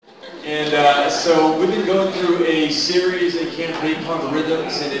And so we've been going through a series, a campaign called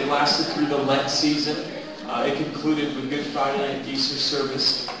Rhythms, and it lasted through the Lent season. It concluded with Good Friday and Easter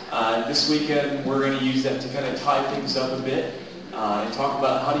service. This weekend we're going to use that to kind of tie things up a bit and talk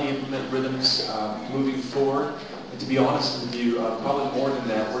about how do you implement rhythms moving forward. And to be honest with you, probably more than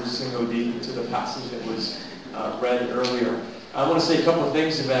that, we're just going to go deep into the passage that was read earlier. I want to say a couple of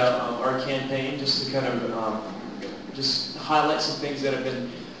things about our campaign, just to kind of just highlight some things that have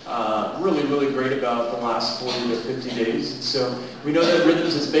been really great about the last 40 to 50 days. And so we know that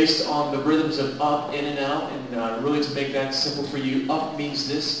Rhythms is based on the rhythms of up, in, and out. And really to make that simple for you, up means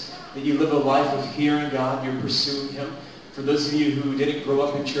this, that you live a life of hearing God, you're pursuing Him. For those of you who didn't grow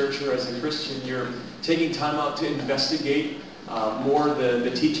up in church or as a Christian, you're taking time out to investigate more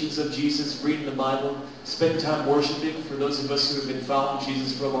the teachings of Jesus, reading the Bible, spend time worshiping. For those of us who have been following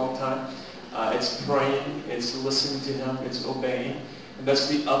Jesus for a long time, it's praying, it's listening to Him, it's obeying. And that's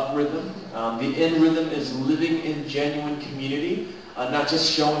the up rhythm. The in rhythm is living in genuine community, not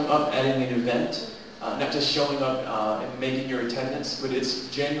just showing up at an event, not just showing up and making your attendance, but it's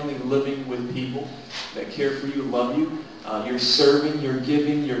genuinely living with people that care for you, love you. You're serving, you're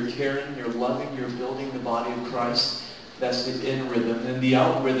giving, you're caring, you're loving, you're building the body of Christ. That's the in rhythm. And the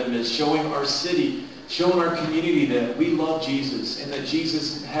out rhythm is showing our city, showing our community that we love Jesus and that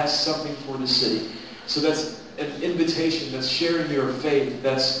Jesus has something for the city. So that's an invitation, that's sharing your faith,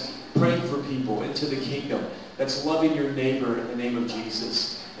 that's praying for people into the kingdom, that's loving your neighbor in the name of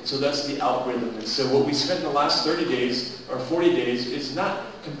Jesus. And so that's the out rhythm. And so what we spent the last 30 days or 40 days is not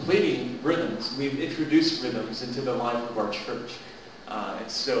completing rhythms. We've introduced rhythms into the life of our church. And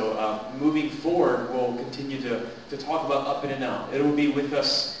so moving forward, we'll continue to talk about up in and out. It will be with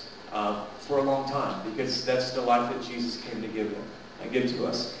us for a long time because that's the life that Jesus came to give to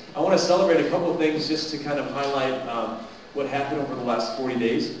us. I want to celebrate a couple of things just to kind of highlight what happened over the last 40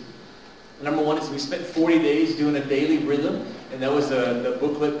 days. Number one is we spent 40 days doing a daily rhythm, and that was the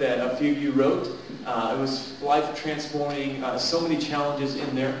booklet that a few of you wrote. It was life transforming, so many challenges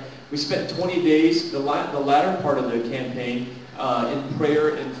in there. We spent 20 days, the latter part of the campaign, in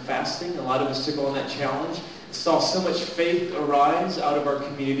prayer and fasting. A lot of us took on that challenge. Saw so much faith arise out of our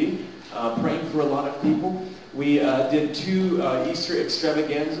community, praying for a lot of people. We did 2 Easter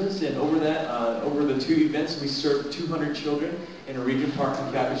extravaganzas, and over the 2 events, we served 200 children in a region park in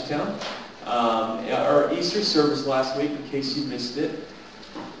Cabbagetown. Our Easter service last week, in case you missed it,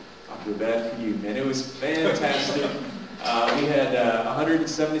 I feel bad for you, man. It was fantastic. We had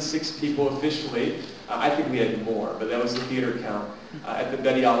 176 people officially. I think we had more, but that was the theater count at the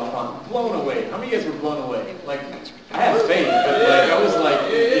Betty Oliphant. Blown away. How many of you guys were blown away? Like, I have faith, but like I was like,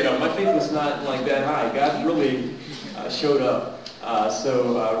 my faith was not like that high. God really showed up.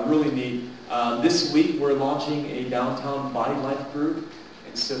 So really neat. This week we're launching a downtown body life group,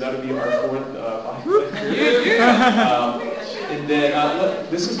 and so that'll be our 4th body life group. And then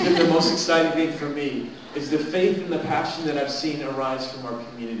this has been the most exciting thing for me is the faith and the passion that I've seen arise from our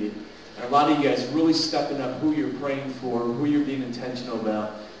community. And a lot of you guys really stepping up who you're praying for, who you're being intentional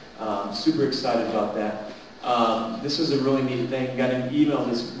about. Super excited about that. This was a really neat thing. Got an email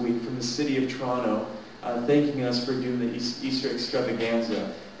this week from the city of Toronto thanking us for doing the Easter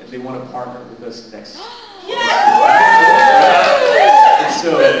extravaganza, and they want to partner with us next year. And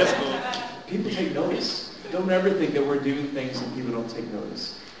so people take notice. Don't ever think that we're doing things and people don't take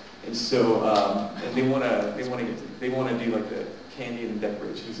notice. And so and they want to do like the candy and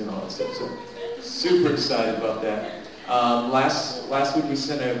decorations and all that stuff. So super excited about that. Last week we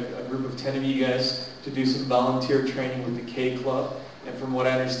sent a group of 10 of you guys to do some volunteer training with the K Club. And from what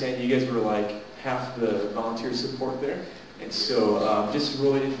I understand, you guys were like half the volunteer support there. And so just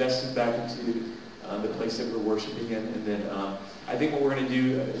really investing back into the place that we're worshiping in. And then I think what we're going to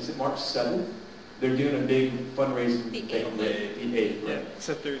do, is it March 7th? They're doing a big fundraising thing. The 8th, right? It's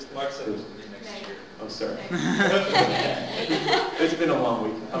a Thursday. March 7th will be next year. Oh, sorry. It's been a long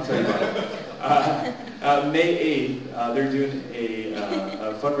week. I'll tell you about it. May 8th, they're doing a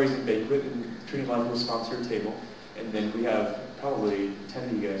fundraising banquet, and Trinity Life will sponsor a table. And then we have probably 10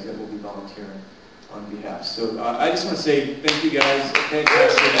 of you guys that will be volunteering on behalf. So I just want to say thank you guys.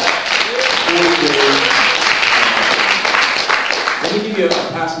 Fantastic. Let me give you a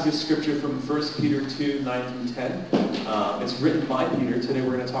passage of scripture from 1 Peter 2, 9 through 10. It's written by Peter. Today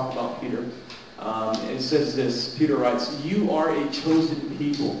we're going to talk about Peter. It says this, Peter writes, "You are a chosen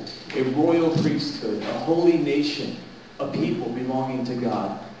people, a royal priesthood, a holy nation, a people belonging to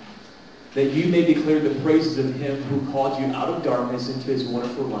God, that you may declare the praises of Him who called you out of darkness into His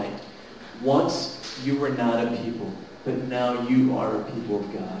wonderful light. Once you were not a people, but now you are a people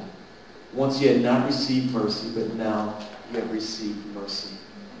of God. Once you had not received mercy, but now you have received mercy."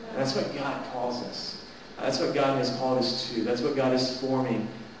 And that's what God calls us. That's what God has called us to. That's what God is forming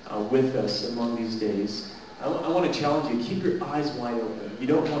with us among these days. I want to challenge you. Keep your eyes wide open. You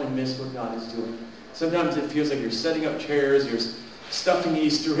don't want to miss what God is doing. Sometimes it feels like you're setting up chairs, you're stuffing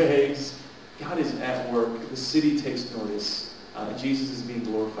Easter eggs. God is at work. The city takes notice. Jesus is being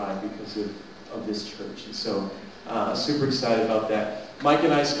glorified because of this church. And so, super excited about that. Mike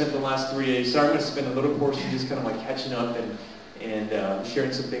and I spent the last 3 days, sorry I'm going to spend a little portion just kind of like catching up and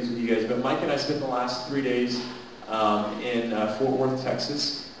sharing some things with you guys. But Mike and I spent the last 3 days in Fort Worth,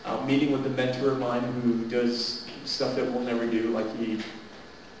 Texas, meeting with a mentor of mine who does stuff that we'll never do. Like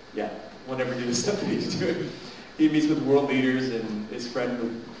we'll never do the stuff that he's doing. He meets with world leaders and is friends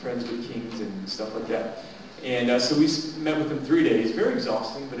with kings and stuff like that. And so we met with him 3 days. Very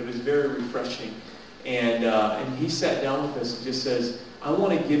exhausting, but it was very refreshing. And he sat down with us and just says, I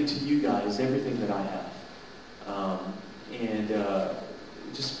want to give to you guys everything that I have.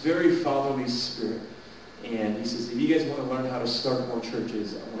 Just very fatherly spirit. And he says, if you guys want to learn how to start more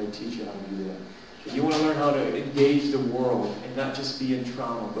churches, I want to teach you how to do that. If you want to learn how to engage the world and not just be in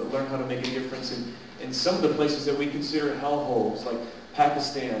trauma, but learn how to make a difference in some of the places that we consider hellholes, like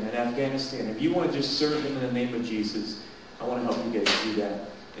Pakistan and Afghanistan. If you want to just serve him in the name of Jesus, I want to help you guys do that.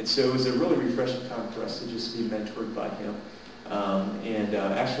 And so it was a really refreshing time for us to just be mentored by him.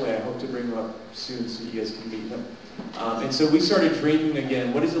 Actually, I hope to bring him up soon so you guys can meet him. And so we started dreaming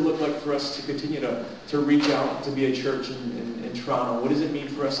again. What does it look like for us to continue to reach out to be a church in Toronto? What does it mean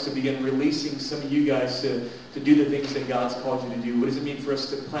for us to begin releasing some of you guys to do the things that God's called you to do? What does it mean for us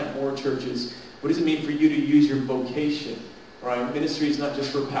to plant more churches? What does it mean for you to use your vocation? Right? Ministry is not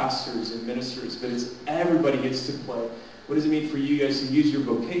just for pastors and ministers, but it's everybody gets to play. What does it mean for you guys to use your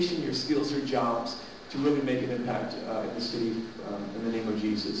vocation, your skills, your jobs to really make an impact in the city in the name of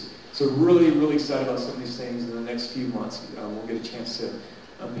Jesus? So really, really excited about some of these things. In the next few months, we'll get a chance to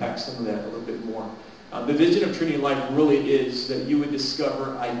unpack some of that a little bit more. The vision of Trinity Life really is that you would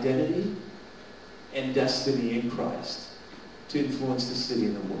discover identity and destiny in Christ to influence the city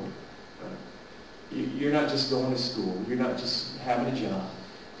and the world. Right? You're not just going to school. You're not just having a job.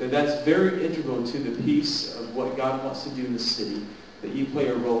 That's very integral to the piece of what God wants to do in the city, that you play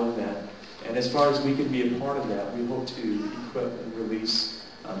a role in that. And as far as we can be a part of that, we hope to equip and release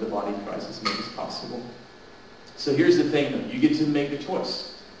the body of Christ as much as possible. So here's the thing, though. You get to make the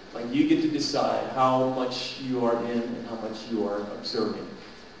choice. Like, you get to decide how much you are in and how much you are observing.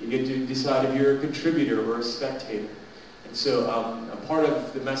 You get to decide if you're a contributor or a spectator. And so a part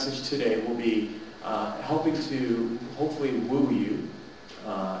of the message today will be helping to hopefully woo you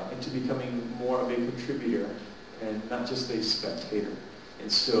into becoming more of a contributor and not just a spectator.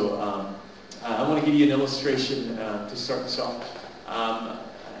 And so I want to give you an illustration to start this off.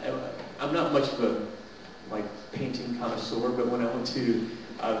 I'm not much of a painting connoisseur, but when I went to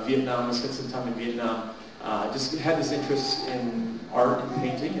Vietnam, I spent some time in Vietnam, just had this interest in art and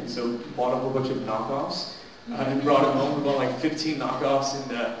painting, and so bought a whole bunch of knockoffs and brought them home. We bought like 15 knockoffs,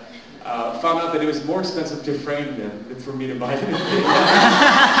 and found out that it was more expensive to frame them than for me to buy them.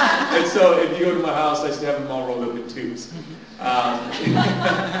 And so if you go to my house, I still have them all rolled up in tubes.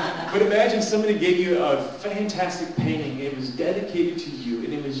 But imagine somebody gave you a fantastic painting. It was dedicated to you,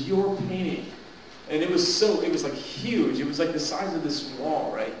 and it was your painting. And it was like huge. It was like the size of this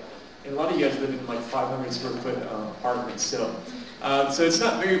wall, right? And a lot of you guys live in like 500 square foot apartments. So it's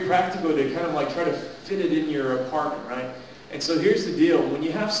not very practical to kind of like try to fit it in your apartment, right? And so here's the deal. When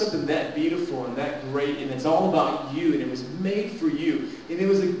you have something that beautiful and that great, and it's all about you, and it was made for you, and it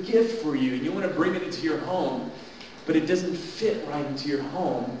was a gift for you, and you want to bring it into your home, but it doesn't fit right into your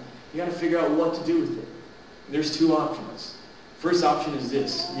home, you got to figure out what to do with it. There's two options. First option is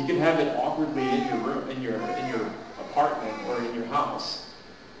this. You can have it awkwardly in your room, in your apartment, or in your house.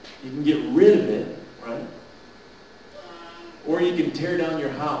 You can get rid of it, right? Or you can tear down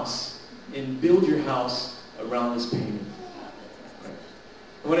your house and build your house around this painting.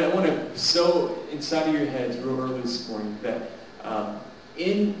 Right? I want to sow inside of your heads real early this morning that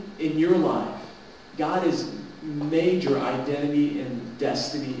in your life, God has made your identity and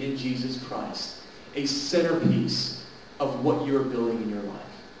destiny in Jesus Christ a centerpiece of what you're building in your life.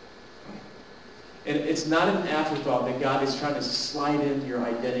 And it's not an afterthought that God is trying to slide in your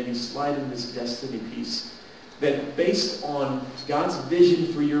identity, slide in this destiny piece. That based on God's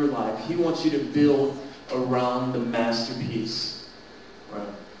vision for your life, He wants you to build around the masterpiece. Right?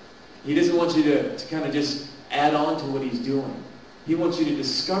 He doesn't want you to kind of just add on to what He's doing. He wants you to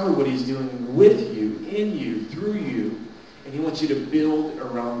discover what He's doing with you, in you, through you, and He wants you to build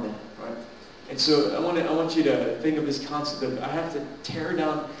around that. Right? And so I want you to think of this concept of I have to tear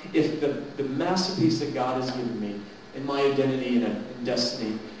down if the masterpiece that God has given me in my identity and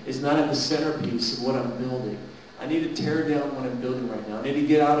destiny, is not at the centerpiece of what I'm building. I need to tear down what I'm building right now. I need to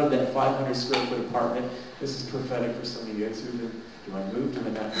get out of that 500 square foot apartment. This is prophetic for some of you guys who've been, do I move? Do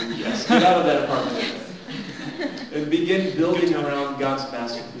I not move? Yes. Get out of that apartment. And begin building around God's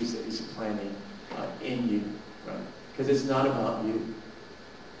masterpiece that He's planning in you. Right? Because it's not about you.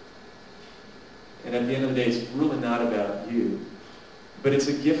 And at the end of the day, it's really not about you. But it's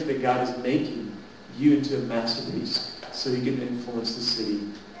a gift that God is making you into a masterpiece so He can influence the city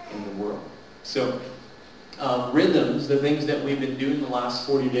and the world. So, rhythms, the things that we've been doing the last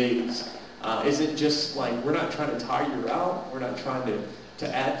 40 days, isn't just like, we're not trying to tire you out. We're not trying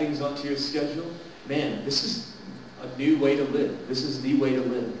to add things onto your schedule. Man, this is a new way to live. This is the way to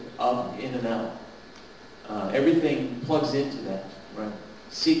live, up, in, and out. Everything plugs into that, right?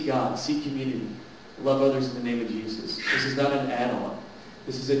 Seek God, seek community, love others in the name of Jesus. This is not an add-on.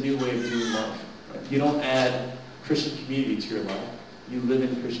 This is a new way of doing life. Right? You don't add Christian community to your life. You live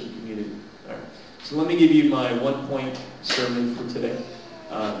in Christian community. All right. So let me give you my one-point sermon for today.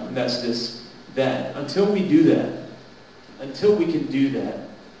 And that's this, that until we do that, until we can do that,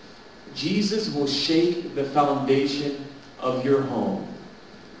 Jesus will shake the foundation of your home.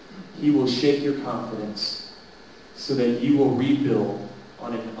 He will shake your confidence so that you will rebuild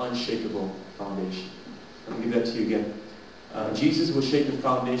on an unshakable foundation. Let me give that to you again. Jesus will shake the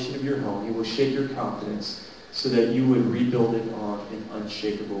foundation of your home. He will shake your confidence so that you would rebuild it on an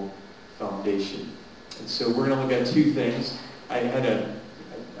unshakable foundation. And so we're going to look at two things. I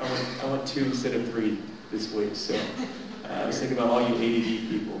went 2 instead of 3 this week, so I was thinking about all you ADD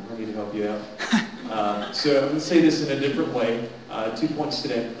people. I need to help you out. So I'm going to say this in a different way. 2 points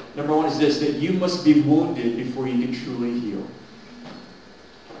today. Number 1 is this, that you must be wounded before you can truly heal.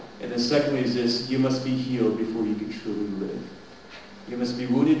 And the second is this, you must be healed before you can truly live. You must be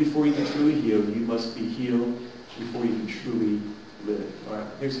wounded before you can truly heal. You must be healed before you can truly live. All right,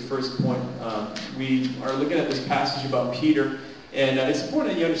 here's the first point. We are looking at this passage about Peter. And it's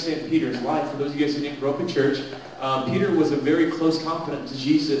important that you understand Peter's life. For those of you guys who didn't grow up in church, Peter was a very close confidant to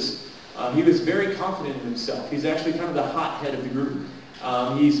Jesus. He was very confident in himself. He's actually kind of the hothead of the group.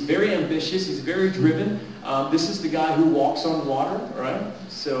 He's very ambitious. He's very driven. This is the guy who walks on water, right?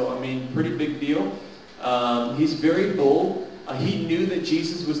 So, I mean, pretty big deal. He's very bold. He knew that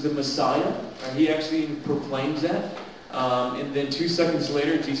Jesus was the Messiah. He actually proclaims that. And then 2 seconds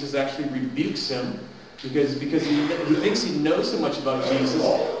later, Jesus actually rebukes him because he thinks he knows so much about Jesus.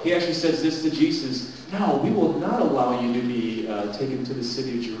 He actually says this to Jesus, "No, we will not allow you to be taken to the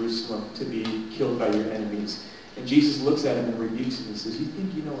city of Jerusalem to be killed by your enemies." And Jesus looks at him and rebukes him and says, "You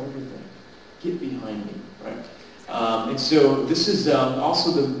think you know everything? Get behind me," right? And so this is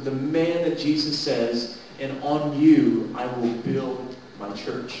also the man that Jesus says, "And on you I will build my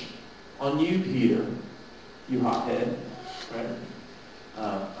church." On you, Peter, you hothead, right?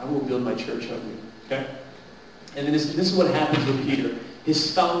 I will build my church on you. Okay? And then this is what happens with Peter.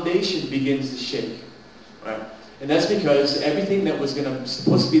 His foundation begins to shake. Right? And that's because everything that was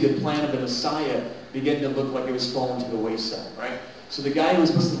supposed to be the plan of the Messiah began to look like it was falling to the wayside. Right? So the guy who was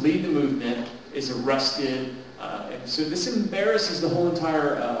supposed to lead the movement is arrested. And so this embarrasses the whole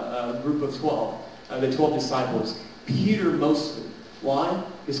entire group of 12, the 12 disciples. Peter mostly. Why?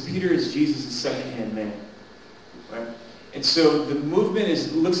 Because Peter is Jesus' second-hand man. Right? And so the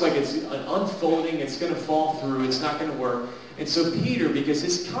movement looks like it's unfolding. It's going to fall through. It's not going to work. And so Peter, because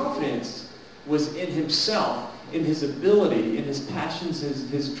his confidence was in himself, in his ability, in his passions,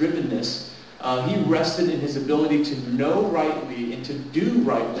 his drivenness, he rested in his ability to know rightly and to do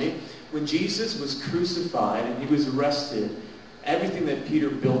rightly. When Jesus was crucified and he was arrested, everything that Peter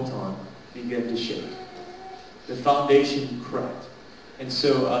built on began to shake. The foundation cracked. And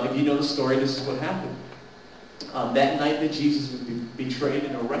so if you know the story, this is what happened. That night that Jesus was betrayed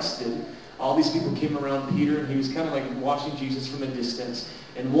and arrested, all these people came around Peter, and he was kind of like watching Jesus from a distance.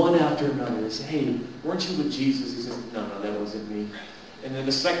 And one after another, they said, "Hey, weren't you with Jesus?" He says, No, that wasn't me. And then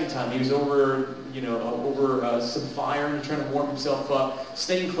the second time, he was over some fire, and trying to warm himself up,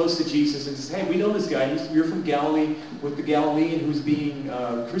 staying close to Jesus, and says, "Hey, we know this guy. You're from Galilee with the Galilean who's being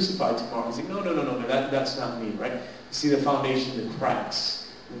crucified tomorrow." He's like, No, that's not me, right? You see the foundation, the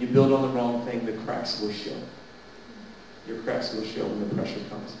cracks. When you build on the wrong thing, the cracks will show. Your cracks will show when the pressure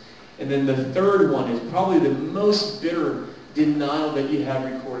comes. And then the third one is probably the most bitter denial that you have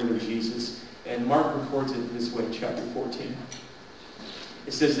recorded of Jesus. And Mark records it this way in chapter 14.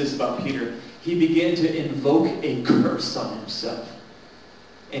 It says this about Peter. He began to invoke a curse on himself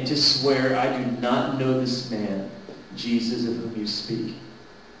and to swear, "I do not know this man, Jesus of whom you speak."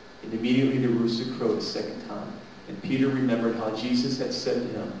 And immediately the rooster crowed a second time. And Peter remembered how Jesus had said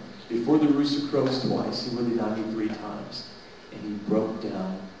to him, "Before the rooster crows twice, you will deny me 3 times." And he broke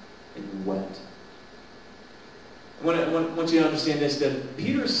down and wept. I want you to understand this, that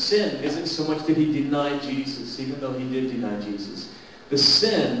Peter's sin isn't so much that he denied Jesus, even though he did deny Jesus. The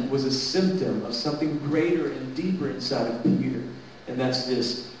sin was a symptom of something greater and deeper inside of Peter. And that's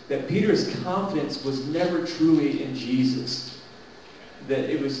this, that Peter's confidence was never truly in Jesus. That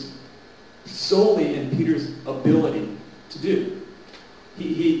it was solely in Peter's ability to do.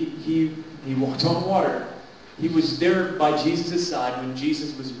 He walked on water. He was there by Jesus' side when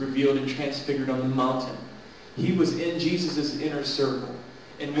Jesus was revealed and transfigured on the mountain. He was in Jesus' inner circle.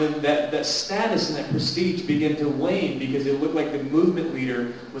 And when that status and that prestige began to wane because it looked like the movement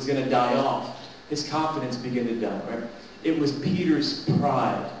leader was going to die off, his confidence began to die, right? It was Peter's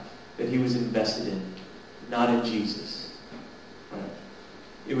pride that he was invested in, not in Jesus. Right?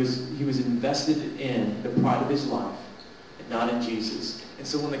 He was invested in the pride of his life and not in Jesus. And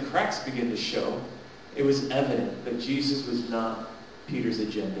so when the cracks began to show, it was evident that Jesus was not Peter's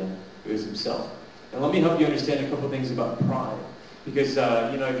agenda. It was himself. And let me help you understand a couple of things about pride. Because,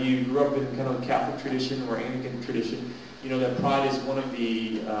 if you grew up in kind of Catholic tradition or Anglican tradition, you know that pride is one of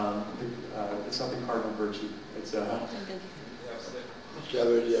it's not the cardinal virtue. It's seven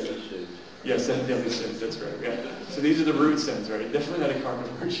deadly sins. Yeah, 7 deadly sins, that's right. Yeah. So these are the root sins, right? Definitely not a cardinal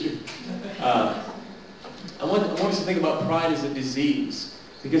virtue. I want us to think about pride as a disease.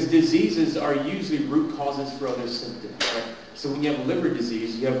 Because diseases are usually root causes for other symptoms, right? So when you have liver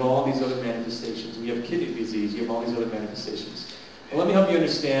disease, you have all these other manifestations. When you have kidney disease, you have all these other manifestations. Well, let me help you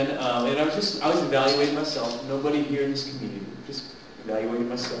understand. And I was evaluating myself. Nobody here in this community, just evaluating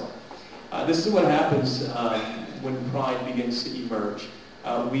myself. This is what happens when pride begins to emerge.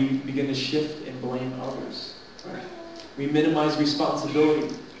 We begin to shift and blame others. Right? We minimize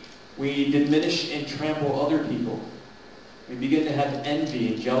responsibility. We diminish and trample other people. We begin to have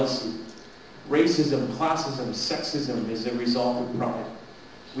envy and jealousy. Racism, classism, sexism is a result of pride.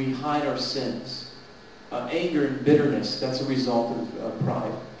 We hide our sins. Anger and bitterness, that's a result of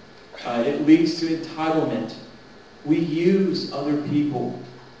pride. It leads to entitlement. We use other people.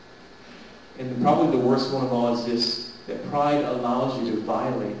 And probably the worst one of all is this, that pride allows you to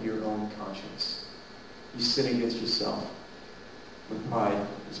violate your own conscience. You sin against yourself when pride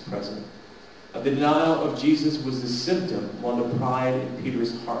is present. The denial of Jesus was the symptom, while the pride in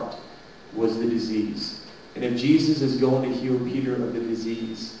Peter's heart was the disease. And if Jesus is going to heal Peter of the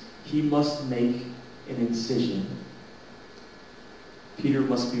disease, he must make an incision. Peter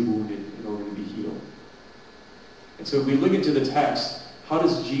must be wounded in order to be healed. And so if we look into the text, how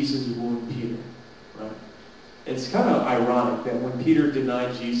does Jesus wound Peter? Right? It's kind of ironic that when Peter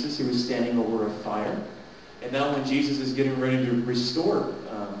denied Jesus, he was standing over a fire. And now when Jesus is getting ready to restore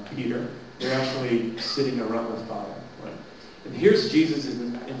Peter, they're actually sitting around the fire. Right? And here's Jesus'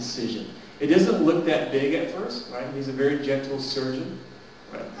 incision. It doesn't look that big at first, right? He's a very gentle surgeon,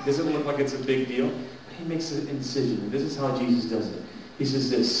 right? It doesn't look like it's a big deal. But he makes an incision. This is how Jesus does it. He says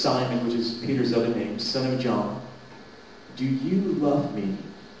this, Simon, which is Peter's other name, son of John, do you love me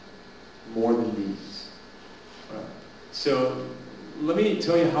more than these? Right? So let me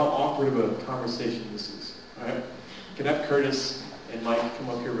tell you how awkward of a conversation this is. All right? Can I have Curtis and Mike come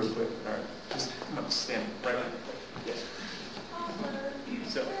up here real quick? All right. Just stand right now. Yeah.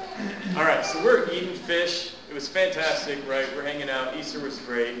 So, all right, so we're eating fish. It was fantastic, right? We're hanging out. Easter was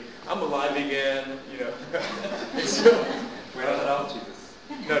great. I'm alive again, you know. So, we're not allowed to.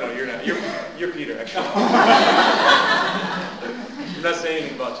 No, you're not. You're Peter, actually. I'm not saying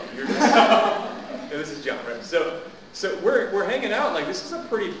anything about you. You're just, no, this is John, right? So we're hanging out. Like, this is a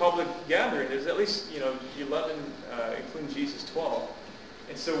pretty public gathering. There's at least, 11, including Jesus, 12.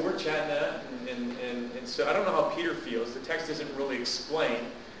 And so we're chatting that, and so I don't know how Peter feels. The text doesn't really explain.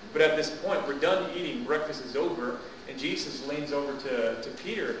 But at this point, we're done eating. Breakfast is over. And Jesus leans over to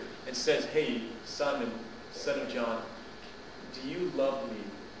Peter and says, hey, Simon, son of John, do you love me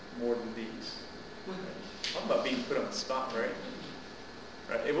more than these? Talk about being put on the spot, right?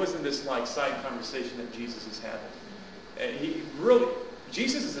 It wasn't this side conversation that Jesus is having. And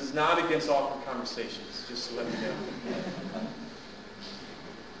Jesus is not against awkward conversations, just to let you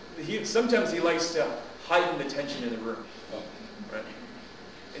know. Sometimes he likes to heighten the tension in the room. Right?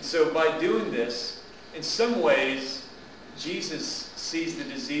 And so by doing this, in some ways, Jesus sees the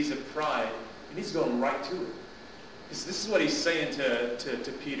disease of pride, and he's going right to it. Because this is what he's saying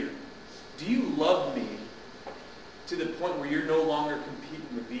to Peter. Do you love me to the point where you're no longer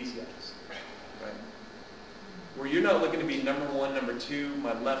competing with these guys? Right? Where you're not looking to be number one, number two,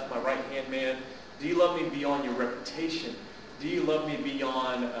 my left, my right-hand man. Do you love me beyond your reputation? Do you love me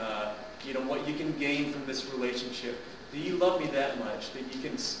beyond what you can gain from this relationship? Do you love me that much that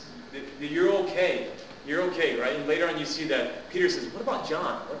you're okay You're okay, right? And later on you see that Peter says, what about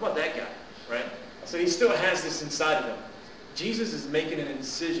John? What about that guy, right? So he still has this inside of him. Jesus is making an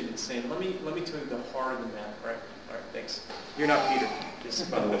incision and saying, let me tell you the heart of the matter, right? All right, thanks. You're not Peter, just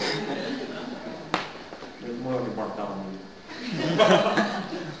by the way. You're more like a Bartholomew.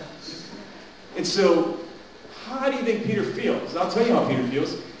 And so, how do you think Peter feels? I'll tell you how Peter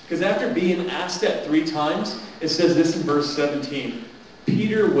feels. Because after being asked that 3 times, it says this in verse 17.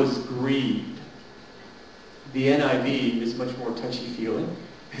 Peter was grieved. The NIV is much more touchy-feeling.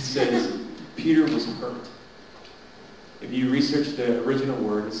 It says, Peter was hurt. If you research the original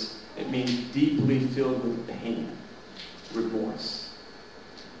words, it means deeply filled with pain, remorse.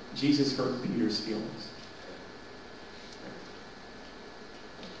 Jesus hurt Peter's feelings.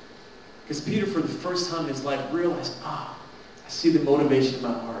 Because Peter, for the first time in his life, realized, I see the motivation in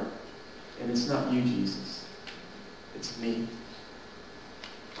my heart. And it's not you, Jesus. It's me.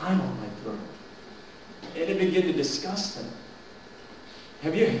 I'm on my throne. And it began to disgust him.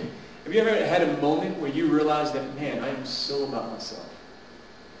 Have you ever had a moment where you realize that, man, I am so about myself?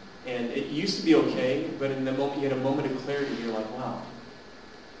 And it used to be okay, but in the moment you had a moment of clarity, you're like, wow.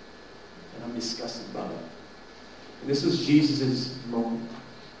 And I'm disgusted by it. And this was Jesus' moment.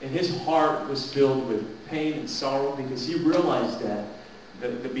 And his heart was filled with pain and sorrow because he realized that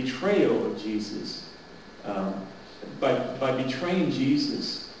the betrayal of Jesus, by betraying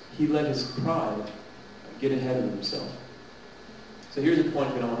Jesus, he let his pride get ahead of himself. So here's a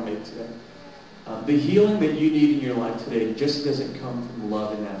point that I want to make today. The healing that you need in your life today just doesn't come from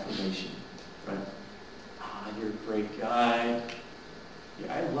love and affirmation. Right? You're a great guy.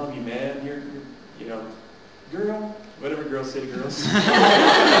 Yeah, I love you, man. You're girl. Whatever girls say to girls.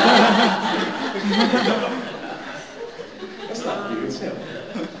 That's not you, it's him.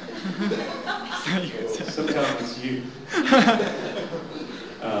 Sometimes it's you.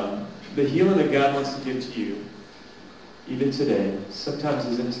 The healing that God wants to give to you, even today, sometimes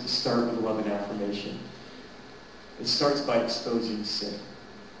isn't to start with love and affirmation. It starts by exposing sin.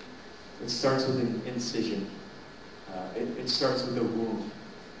 It starts with an incision. It starts with a wound.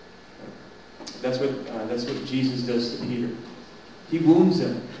 That's what Jesus does to Peter. He wounds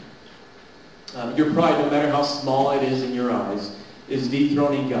him. Your pride, no matter how small it is in your eyes, is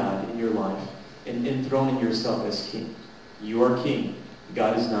dethroning God in your life and enthroning yourself as king. You are king.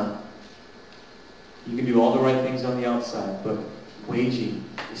 God is not. You can do all the right things on the outside, but waging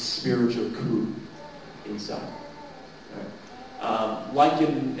a spiritual coup inside. Right? Like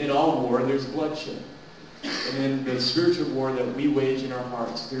in all war, there's bloodshed. And in the spiritual war that we wage in our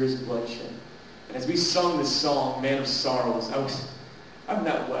hearts, there is bloodshed. And as we sung this song, Man of Sorrows, I've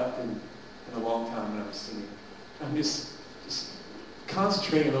not wept in a long time when I was singing. I'm just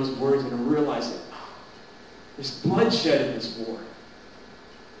concentrating on those words and realizing there's bloodshed in this war.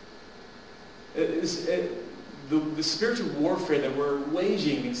 The spiritual warfare that we're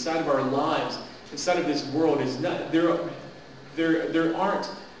waging inside of our lives, inside of this world, is not. There are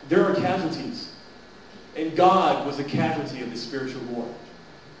casualties. And God was a casualty of the spiritual war.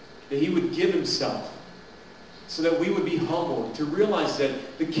 That he would give himself so that we would be humbled, to realize that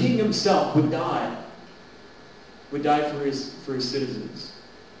the king himself would die for his citizens.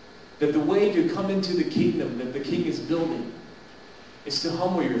 That the way to come into the kingdom that the king is building is to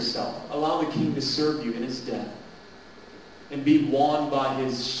humble yourself. Allow the king to serve you in his death. And be won by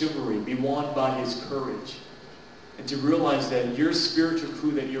his chivalry, be won by his courage. And to realize that your spiritual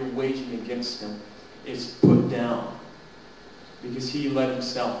coup that you're waging against him is put down because he let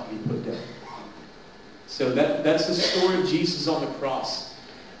himself be put down. So that's the story of Jesus on the cross.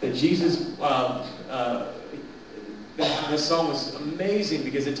 That Jesus, that song was amazing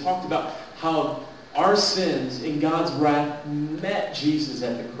because it talked about how our sins in God's wrath met Jesus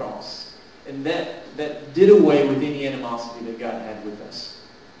at the cross. And that did away with any animosity that God had with us.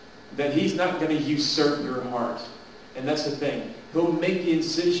 That he's not going to usurp your heart. And that's the thing. He'll make the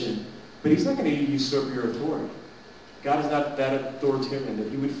incision, but he's not going to usurp your authority. God is not that authoritarian that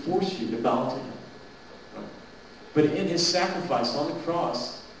he would force you to bow to him. Right? But in his sacrifice on the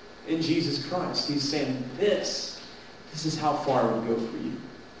cross, in Jesus Christ, he's saying, this is how far I would go for you.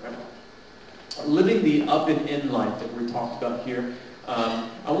 Right? Living the up and in life that we're talking about here,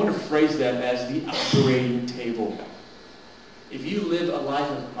 I want to phrase that as the operating table. If you live a life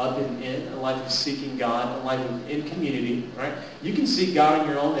of up and in, a life of seeking God, a life of in community, right? You can seek God on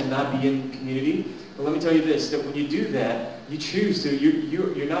your own and not be in community. But let me tell you this, that when you do that, you choose to,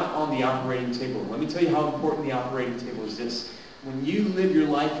 you're not on the operating table. Let me tell you how important the operating table is this. When you live your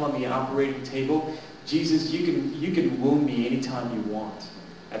life on the operating table, Jesus, you can wound me anytime you want.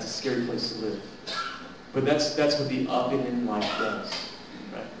 That's a scary place to live. But that's what the up and in life does.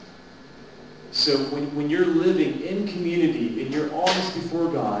 Right? So when you're living in community and you're honest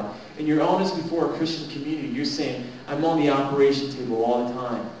before God and you're honest before a Christian community, you're saying, I'm on the operation table all the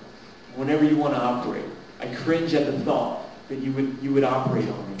time. Whenever you want to operate. I cringe at the thought that you would operate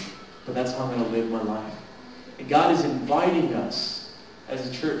on me. But that's how I'm going to live my life. And God is inviting us as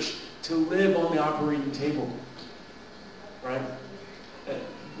a church to live on the operating table. Right?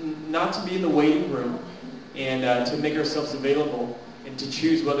 Not to be in the waiting room and to make ourselves available and to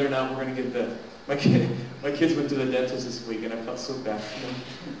choose whether or not we're going to get my kids went to the dentist this week and I felt so bad for them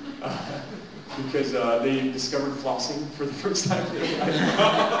because they discovered flossing for the first time in their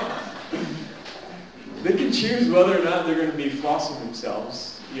life. They can choose whether or not they're going to be flossing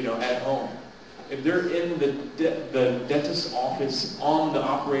themselves, at home. If they're in the dentist's office on the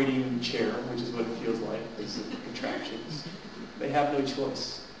operating chair, which is what it feels like, it's the contractions, they have no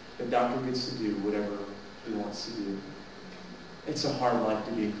choice. The doctor gets to do whatever he wants to do. It's a hard life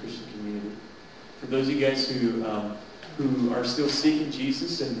to be in a Christian community. For those of you guys who are still seeking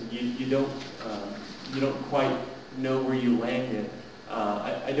Jesus and you don't quite know where you landed,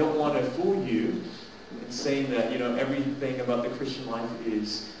 I don't want to fool you in saying that everything about the Christian life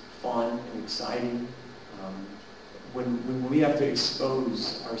is fun and exciting. When we have to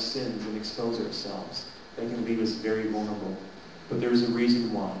expose our sins and expose ourselves, that can leave us very vulnerable. But there's a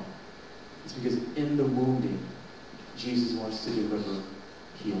reason why. It's because in the wounding, Jesus wants to deliver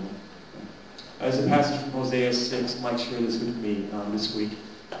healing. As a passage from Hosea 6, Mike shared this with me this week.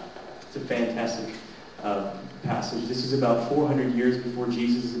 It's a fantastic passage. This is about 400 years before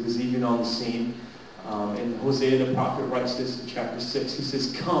Jesus was even on the scene. And Hosea the prophet writes this in chapter 6. He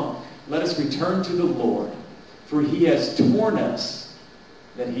says, "Come, let us return to the Lord, for he has torn us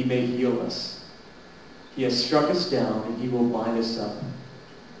that he may heal us. He has struck us down and he will bind us up.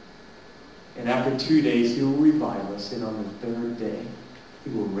 And after 2 days he will revive us, and on the third day he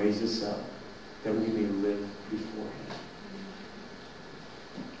will raise us up, that we may live before him."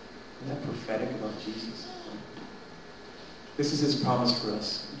 Isn't that prophetic about Jesus? This is his promise for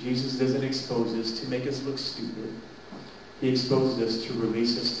us. Jesus doesn't expose us to make us look stupid. He exposes us to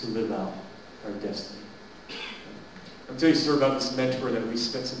release us to live out our destiny. I'll tell you a story about this mentor that we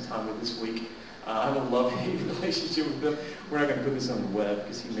spent some time with this week. I have a love-hate relationship with him. We're not going to put this on the web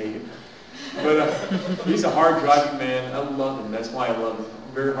because he made it. But he's a hard-driving man. I love him. That's why I love him.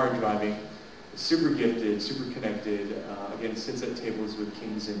 Very hard-driving. Super gifted, super connected. Again, sits at tables with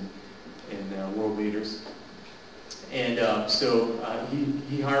kings and world leaders. And so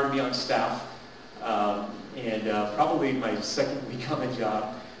he hired me on staff. And probably my second week on the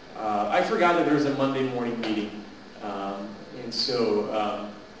job, I forgot that there was a Monday morning meeting. And so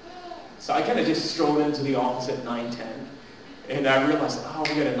I kind of just strolled into the office at 9:10. And I realized,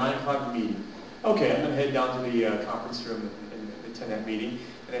 we got a 9 o'clock meeting. Okay, I'm going to head down to the conference room and attend that meeting.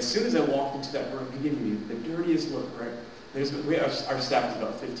 And as soon as I walked into that room, he gave me the dirtiest look, right? Our staff was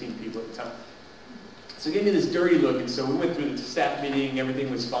about 15 people at the time. So he gave me this dirty look, and so we went through the staff meeting, everything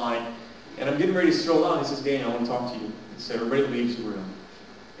was fine. And I'm getting ready to stroll out, and he says, "Daniel, I want to talk to you." And so everybody leaves the room.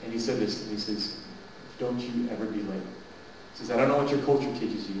 And he said this to me, he says, "Don't you ever be late." He says, "I don't know what your culture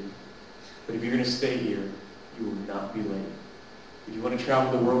teaches you, but if you're going to stay here, you will not be late. If you want to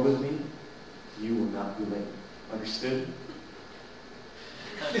travel the world with me, you will not be late. Understood?"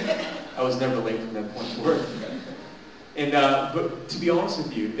 I was never late from that point forward. And but to be honest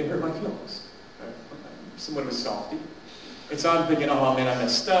with you, it hurt my feelings. Somewhat of a softy. And so I'm thinking, oh man, I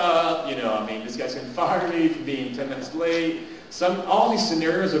messed up. This guy's going to fire me for being 10 minutes late. All these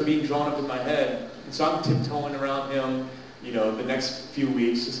scenarios are being drawn up in my head. And so I'm tiptoeing around him, the next few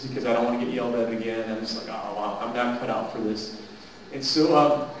weeks just because I don't want to get yelled at again. I'm just like, oh wow, I'm not cut out for this. And so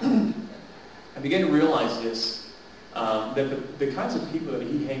I began to realize this, that the kinds of people that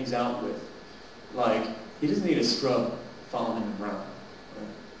he hangs out with, like, he doesn't need a scrub following him around.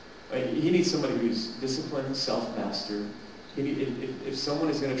 He needs somebody who's disciplined, self-mastered. If someone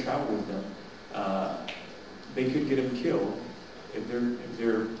is going to travel with them, they could get him killed if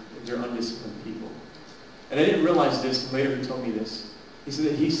they're undisciplined people. And I didn't realize this, and later he told me this. He said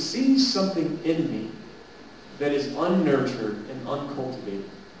that he sees something in me that is unnurtured and uncultivated.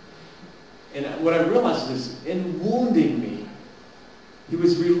 And what I realized is, in wounding me, he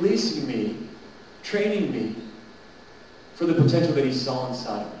was releasing me, training me for the potential that he saw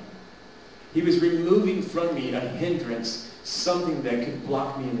inside of me. He was removing from me a hindrance, something that could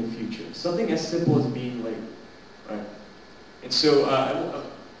block me in the future. Something as simple as being late. Right? And so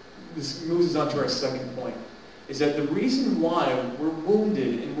this moves us on to our second point, is that the reason why we're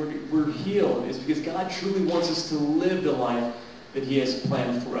wounded and we're healed is because God truly wants us to live the life that he has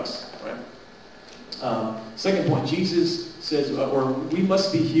planned for us. Right? Second point, Jesus says, or we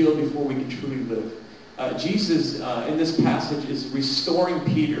must be healed before we can truly live. Jesus, in this passage, is restoring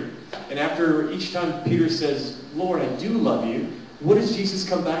Peter. And after each time Peter says, Lord, I do love you, what does Jesus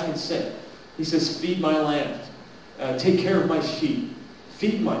come back and say? He says, feed my lambs. Take care of my sheep.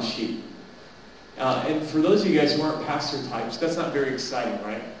 Feed my sheep. And for those of you guys who aren't pastor types, that's not very exciting,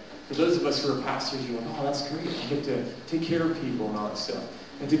 right? For those of us who are pastors, you're like, oh, that's great. I get to take care of people and all that stuff.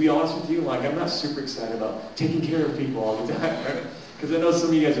 And to be honest with you, like, I'm not super excited about taking care of people all the time, right? Because I know some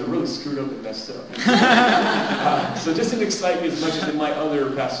of you guys are really screwed up and messed up. So it doesn't excite me as much as it might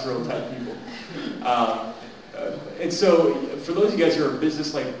other pastoral type people. And so for those of you guys who are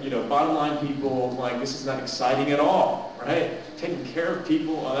business, like, bottom line people, like, this is not exciting at all, right? Taking care of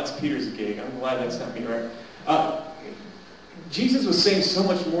people, oh, that's Peter's gig. I'm glad that's not me, right? Jesus was saying so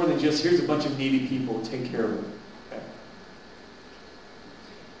much more than just, here's a bunch of needy people, take care of them. Okay?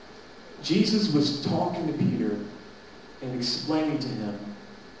 Jesus was talking to Peter and explaining to him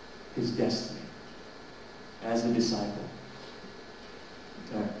his destiny as a disciple.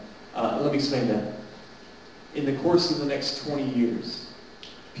 Okay. Let me explain that. In the course of the next 20 years,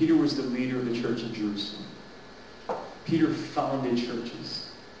 Peter was the leader of the church in Jerusalem. Peter founded churches.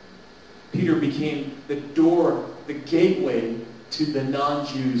 Peter became the door, the gateway to the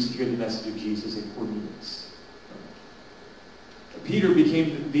non-Jews to hear the message of Jesus in Cornelius. Peter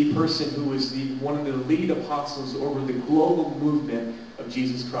became the person who was one of the lead apostles over the global movement of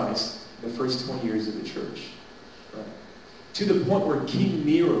Jesus Christ in the first 20 years of the church. Right? To the point where King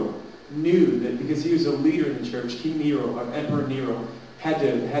Nero knew that because he was a leader in the church, King Nero, or Emperor Nero, had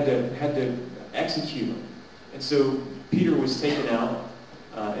to execute him. And so Peter was taken out.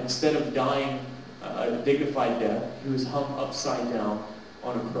 Instead of dying a dignified death, he was hung upside down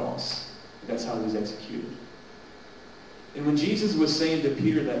on a cross. That's how he was executed. And when Jesus was saying to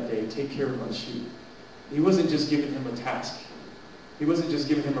Peter that day, take care of my sheep, he wasn't just giving him a task. He wasn't just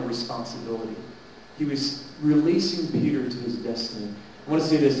giving him a responsibility. He was releasing Peter to his destiny. I want to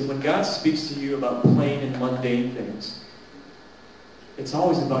say this, when God speaks to you about plain and mundane things, it's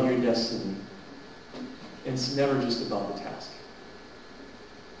always about your destiny. And it's never just about the task.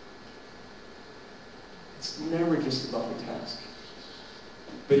 It's never just about the task.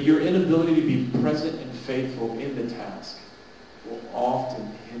 But your inability to be present and faithful in the task will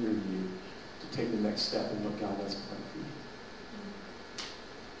often hinder you to take the next step in what God has planned for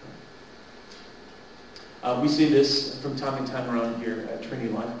you. We see this from time to time around here at Trinity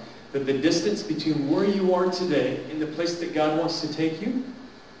Life, that the distance between where you are today and the place that God wants to take you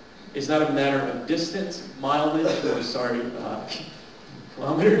is not a matter of distance, mileage, or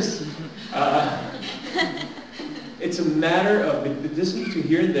kilometers. It's a matter of, the distance between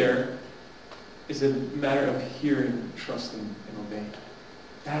here and there is a matter of hearing, trusting, and obeying.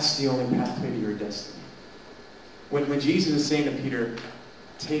 That's the only pathway to your destiny. When Jesus is saying to Peter,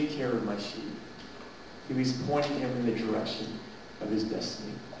 take care of my sheep, he was pointing him in the direction of his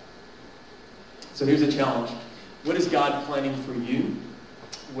destiny. So here's a challenge. What is God planning for you?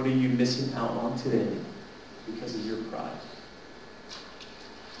 What are you missing out on today because of your pride?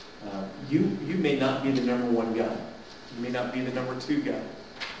 You may not be the number one guy. You may not be the number 2 guy.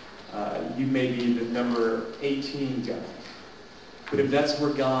 You may be the number 18 guy. But if that's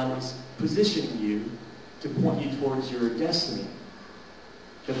where God is positioning you to point you towards your destiny,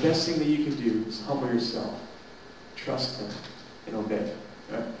 the best thing that you can do is humble yourself, trust Him, and obey.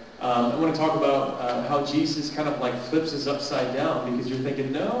 Right? I want to talk about how Jesus kind of like flips us upside down, because you're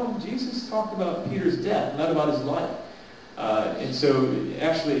thinking, no, Jesus talked about Peter's death, not about his life. And so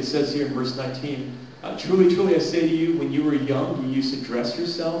actually it says here in verse 19, truly, truly I say to you, when you were young, you used to dress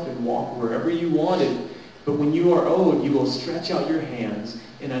yourself and walk wherever you wanted. But when you are old, you will stretch out your hands,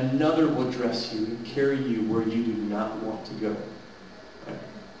 and another will dress you and carry you where you do not want to go. Right?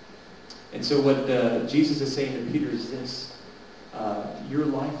 And so what Jesus is saying to Peter is this. Your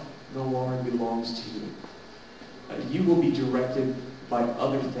life no longer belongs to you. You will be directed by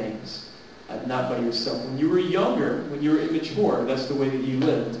other things, not by yourself. When you were younger, when you were immature, that's the way that you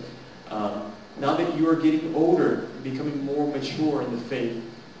lived. Now that you are getting older, becoming more mature in the faith,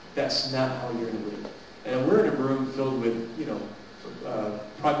 that's not how you're going to live. And we're in a room filled with,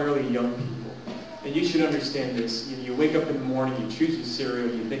 primarily young people. And you should understand this. You wake up in the morning, you choose your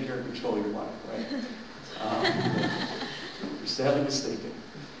cereal, you think you're in control of your life, right? You're sadly mistaken.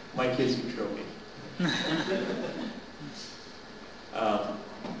 My kids control me.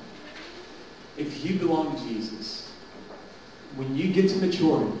 If you belong to Jesus, when you get to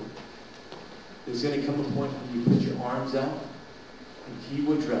maturity, there's going to come a point when you put your arms out, and He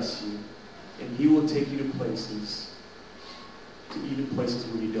will dress you, and He will take you to places, to even places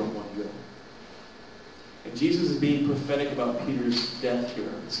where you don't want to go. And Jesus is being prophetic about Peter's death here,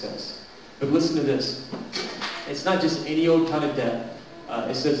 it says. But listen to this. It's not just any old kind of death.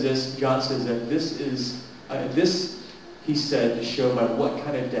 It says this, John says that this is, he said, to show by what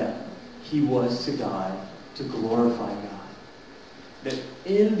kind of death he was to die to glorify God. That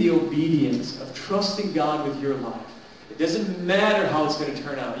in the obedience of trusting God with your life, it doesn't matter how it's going to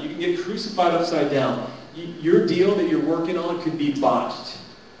turn out. You can get crucified upside down. Your deal that you're working on could be botched.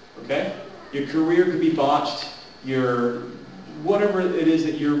 Okay? Your career could be botched. Your whatever it is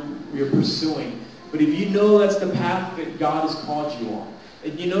that you're pursuing. But if you know that's the path that God has called you on,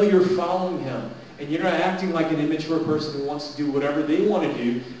 and you know you're following Him, and you're not acting like an immature person who wants to do whatever they want to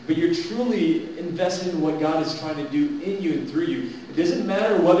do, but you're truly invested in what God is trying to do in you and through you, it doesn't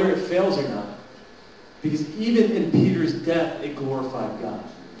matter whether it fails or not. Because even in Peter's death, it glorified God.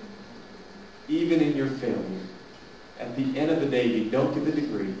 Even in your failure. At the end of the day, you don't get the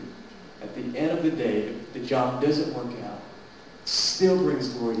degree. At the end of the day, if the job doesn't work out, it still brings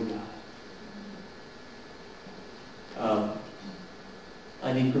glory to God.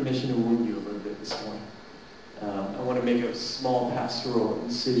 I need permission to wound you a little bit this morning. I want to make a small pastoral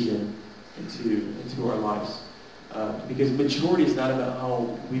incision into our lives. Because maturity is not about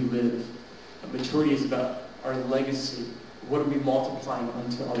how we live. Maturity is about our legacy. What are we multiplying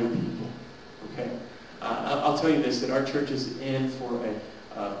unto other people? Okay? I'll tell you this, that our church is in for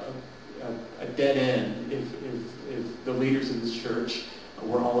a dead end if the leaders of this church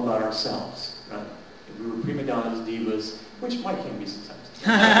were all about ourselves. Right? If we were prima donnas, divas, which Mike can be sometimes. He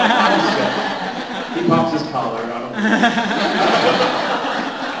pops his collar. I don't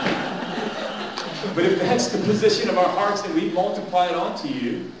know. But if that's the position of our hearts that we multiply it onto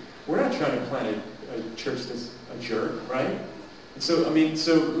you, we're not trying to plant a church that's a jerk, right? And so let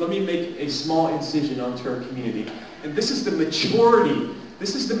me make a small incision onto our community. And this is the maturity.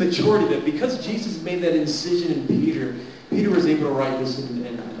 This is the maturity that because Jesus made that incision in Peter, Peter was able to write this in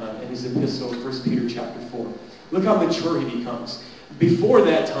his epistle, 1 Peter chapter 4. Look how mature he becomes. Before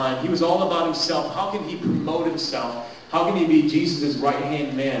that time, he was all about himself. How can he promote himself? How can he be Jesus'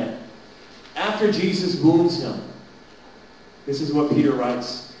 right-hand man? After Jesus wounds him, this is what Peter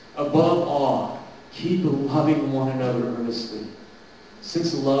writes. Above all, keep loving one another earnestly,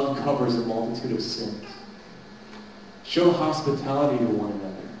 since love covers a multitude of sins. Show hospitality to one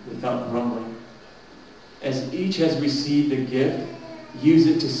another without grumbling. As each has received a gift, use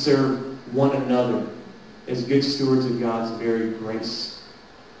it to serve one another as good stewards of God's varied grace.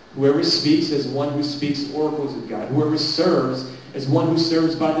 Whoever speaks as one who speaks oracles of God. Whoever serves as one who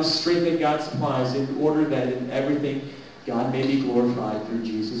serves by the strength that God supplies, in order that in everything God may be glorified through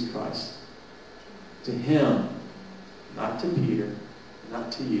Jesus Christ. To Him, not to Peter,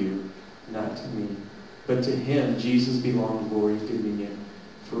 not to you, not to me, but to Him, Jesus, belongs glory and dominion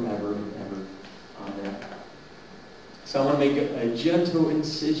forever and ever. Amen. So I want to make a gentle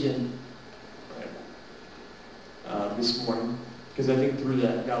incision this morning, because I think through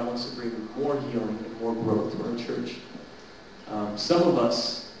that God wants to bring more healing and more growth to our church. Some of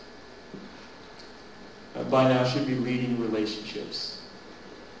us by now should be leading relationships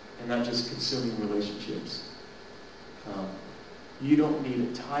and not just consuming relationships. You don't need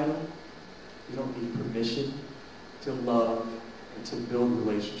a title. You don't need permission to love and to build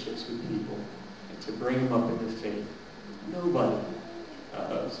relationships with people and to bring them up in the faith. Nobody.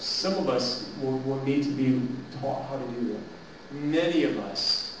 Some of us will need to be taught how to do that. Many of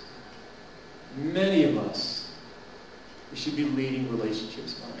us, we should be leading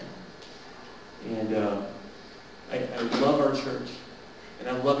relationships by now. And I love our church. And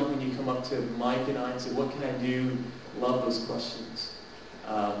I love it when you come up to Mike and I and say, what can I do? Love those questions.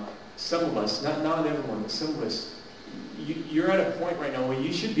 Some of us, not everyone, but some of us, you're at a point right now where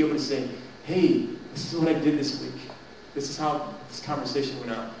you should be able to say, hey, this is what I did this week. This is how this conversation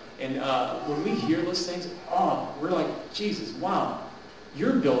went out. And when we hear those things, we're like, Jesus, wow,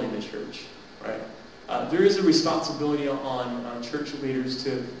 you're building the church, right? There is a responsibility on church leaders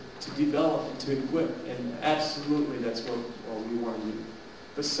to develop and to equip, and absolutely that's what we want to do.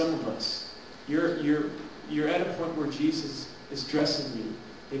 But some of us, you're at a point where Jesus is dressing you,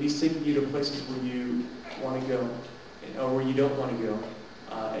 and He's taking you to places where you want to go, or where you don't want to go.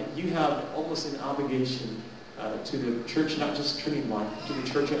 And you have almost an obligation to the church, not just Trinity Life, to the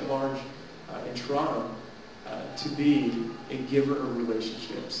church at large in Toronto, to be a giver of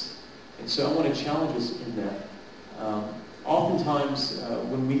relationships. And so I want to challenge us in that. Oftentimes,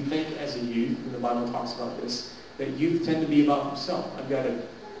 when we think as a youth, and the Bible talks about this, that youth tend to be about themselves. I've got a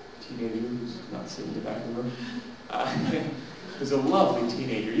teenager who's not sitting in the back of the room. He's a lovely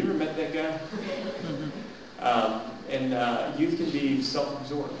teenager. You ever met that guy? And youth can be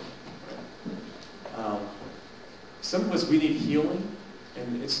self-absorbed. Some of us, we need healing,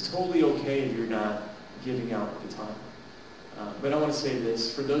 and it's totally okay if you're not giving out at the time. But I want to say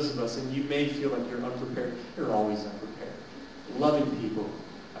this, for those of us, and you may feel like you're unprepared, you're always unprepared. Loving people.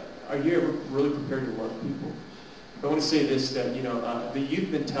 Are you ever really prepared to love people? But I want to say this, that, the youth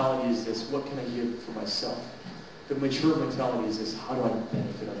mentality is this: what can I give for myself? The mature mentality is this: how do I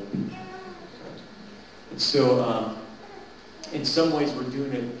benefit other people? Right? And so, in some ways, we're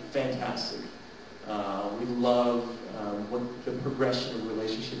doing it fantastic. We love what the progression of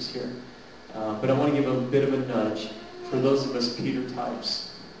relationships here. But I want to give a bit of a nudge for those of us Peter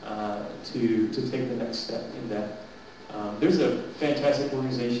types to take the next step in that. There's a fantastic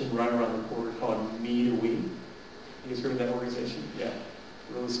organization right around the corner called Me to We. You guys heard of that organization? Yeah.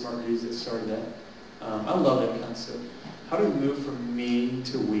 Really smart dudes that started that. I love that concept. How do we move from me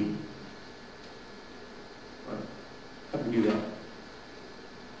to we? Right. How do we do that?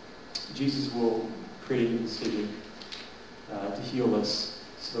 Jesus will create a decision to heal us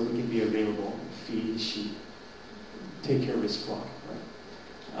so that we can be available, feed his sheep, take care of his flock.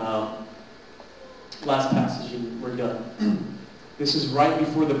 Right? Last passage, and we're done. This is right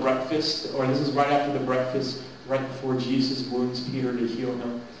before the breakfast, or this is right after the breakfast, right before Jesus wounds Peter to heal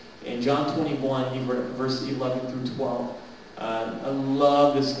him. In John 21, verse 11 through 12, I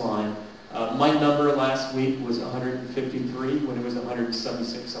love this line. My number last week was 153. When it was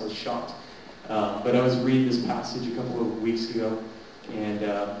 176, I was shocked. But I was reading this passage a couple of weeks ago, and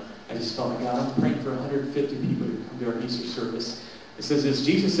I just felt like, God, I'm praying for 150 people to come to our Easter service. It says this: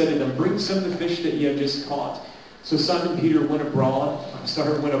 Jesus said to them, "Bring some of the fish that you have just caught." So Simon Peter went aboard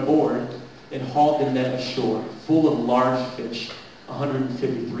and hauled the net ashore, full of large fish,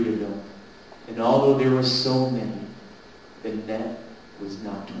 153 of them. And although there were so many, the net was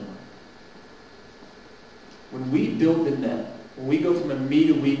not torn. When we build the net, when we go from a me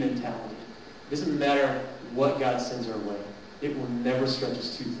to we mentality, it doesn't matter what God sends our way. It will never stretch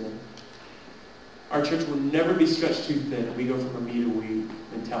us too thin. Our church will never be stretched too thin if we go from a me to we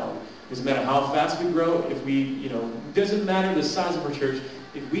mentality. It doesn't matter how fast we grow, if we, it doesn't matter the size of our church,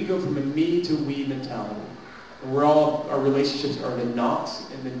 if we go from a me to we mentality, and our relationships are the knots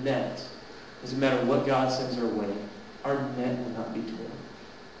and the net, it doesn't matter what God sends our way, our net will not be torn.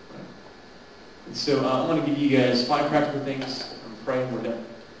 Right? And so I want to give you guys 5 practical things. I'm praying we're done.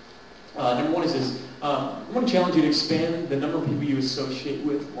 Number 1 is this. I want to challenge you to expand the number of people you associate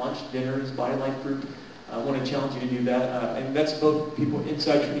with, lunch, dinners, Body Life group. I want to challenge you to do that. And that's both people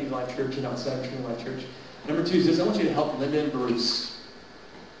inside Trinity Life Church and outside Trinity Life Church. Number 2 is this. I want you to help Linda and Bruce.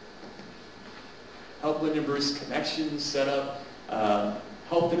 Help Linda and Bruce connections, set up.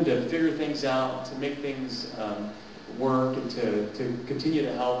 Help them to figure things out, to make things work, and to continue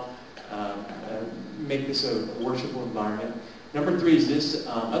to help make this a worshipful environment. Number 3 is this.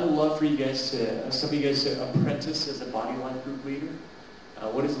 I'd love for you guys some of you guys to apprentice as a Body Life group leader.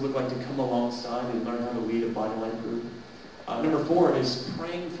 What does it look like to come alongside and learn how to lead a Body Life group? Number 4 is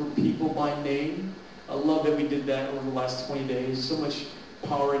praying for people by name. I love that we did that over the last 20 days. So much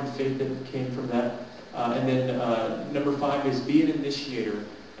power and faith that came from that. And then number 5 is be an initiator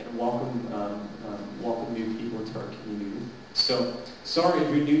and welcome new people into our community. So, sorry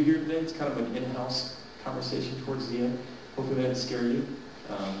if you're new here today. It's kind of an in-house conversation towards the end. Hopefully that didn't scare you.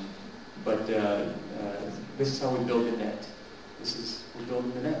 But this is how we build the net. We're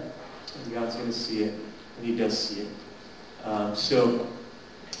building the net. And God's going to see it, and he does see it. So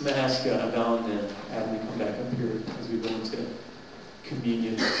I'm going to ask Val and Adam to come back up here as we go into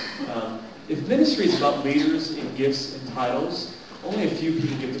communion. If ministry is about leaders and gifts and titles, only a few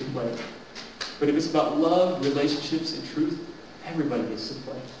people get to play. But if it's about love, relationships, and truth, everybody gets to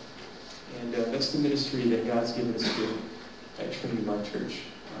play. And that's the ministry that God's given us here at Trinity Life Church.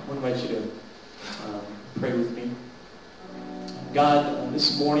 I want to invite you to pray with me. God,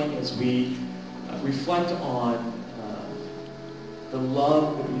 this morning as we reflect on the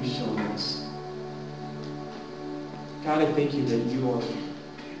love that you've shown us, God, I thank you that you are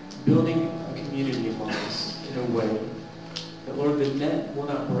building a community among us in a way that, Lord, the net will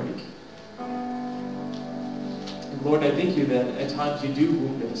not break. And Lord, I thank you that at times you do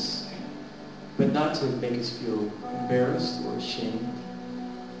wound us, but not to make us feel embarrassed or ashamed.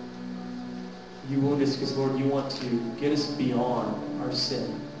 You wound us because, Lord, you want to get us beyond our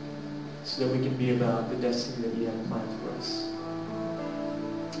sin so that we can be about the destiny that you have planned for us.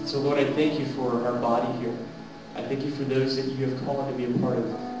 And so, Lord, I thank you for our body here. I thank you for those that you have called to be a part of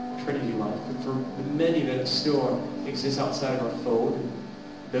Trinity Life, and for the many that still exist outside of our fold, and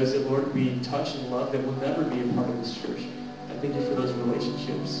those that, Lord, we touch and love that will never be a part of this church. I thank you for those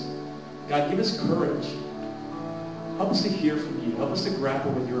relationships. God, give us courage. Help us to hear from you. Help us to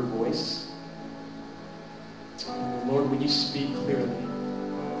grapple with your voice. Lord, when you speak clearly,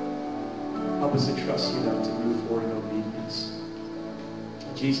 help us to trust you enough to move forward in obedience.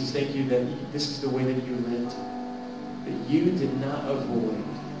 Jesus, thank you that this is the way that you lived, that you did not avoid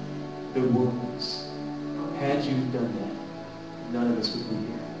the wounds. Had you done that, none of us would be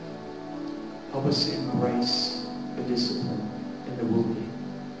here. Help us to embrace the discipline and the wounding.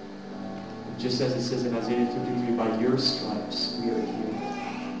 Just as it says in Isaiah 53, by your stripes we are healed.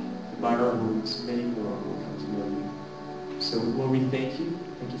 And by our wounds, many more will come to know you. So Lord, we thank you.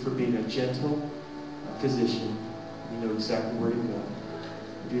 Thank you for being a gentle physician. You know exactly where to go.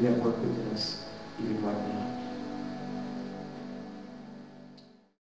 Do that work within us even right now.